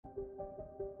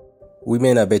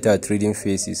Women are better at reading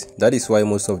faces. That is why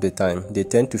most of the time, they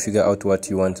tend to figure out what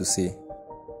you want to say.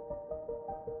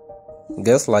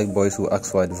 Girls like boys who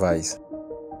ask for advice.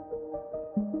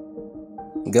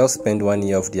 Girls spend 1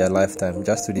 year of their lifetime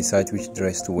just to decide which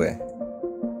dress to wear.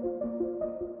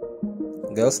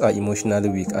 Girls are emotionally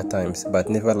weak at times, but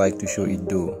never like to show it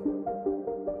though.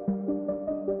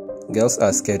 Girls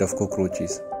are scared of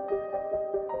cockroaches.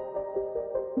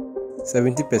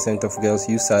 70% of girls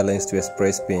use silence to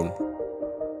express pain.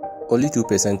 Only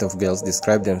 2% of girls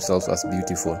describe themselves as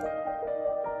beautiful.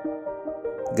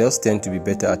 Girls tend to be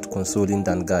better at consoling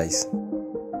than guys.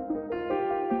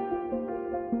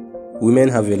 Women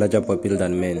have a larger pupil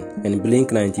than men and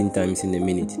blink 19 times in a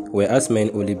minute, whereas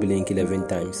men only blink 11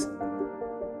 times.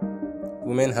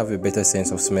 Women have a better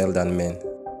sense of smell than men.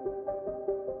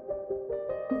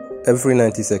 Every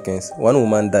 90 seconds, one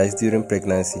woman dies during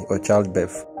pregnancy or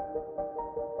childbirth.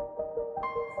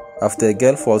 After a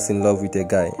girl falls in love with a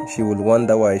guy, she will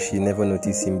wonder why she never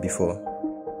noticed him before.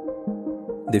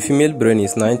 The female brain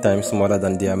is 9 times smaller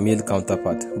than their male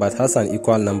counterpart, but has an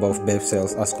equal number of birth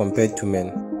cells as compared to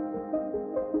men.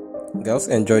 Girls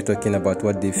enjoy talking about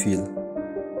what they feel.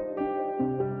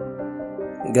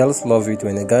 Girls love it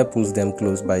when a guy pulls them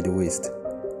close by the waist.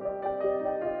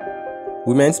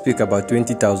 Women speak about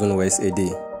 20,000 words a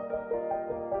day.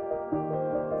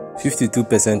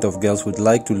 52% of girls would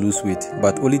like to lose weight,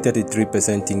 but only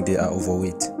 33% think they are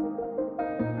overweight.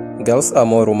 Girls are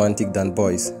more romantic than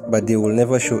boys, but they will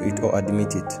never show it or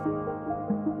admit it.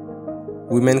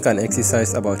 Women can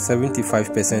exercise about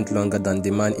 75% longer than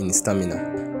the man in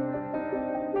stamina.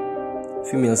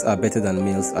 Females are better than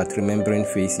males at remembering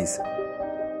faces.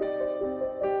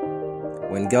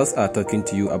 When girls are talking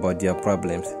to you about their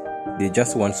problems, they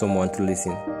just want someone to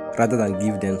listen, rather than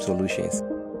give them solutions.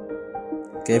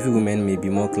 Curvy women may be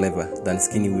more clever than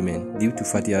skinny women due to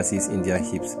fatty acids in their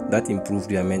hips that improve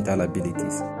their mental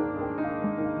abilities.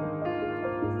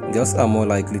 Girls are more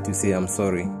likely to say "I'm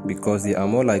sorry" because they are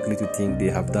more likely to think they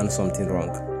have done something wrong.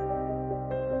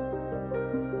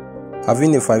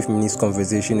 Having a 5-minute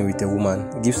conversation with a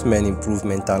woman gives men improved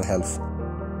mental health.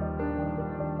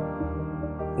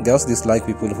 Girls dislike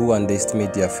people who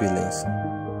underestimate their feelings.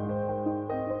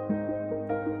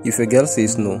 If a girl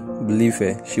says no, believe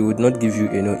her, she would not give you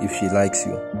a no if she likes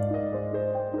you.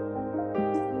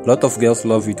 Lot of girls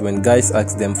love it when guys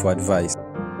ask them for advice.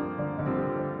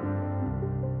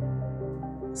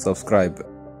 Subscribe.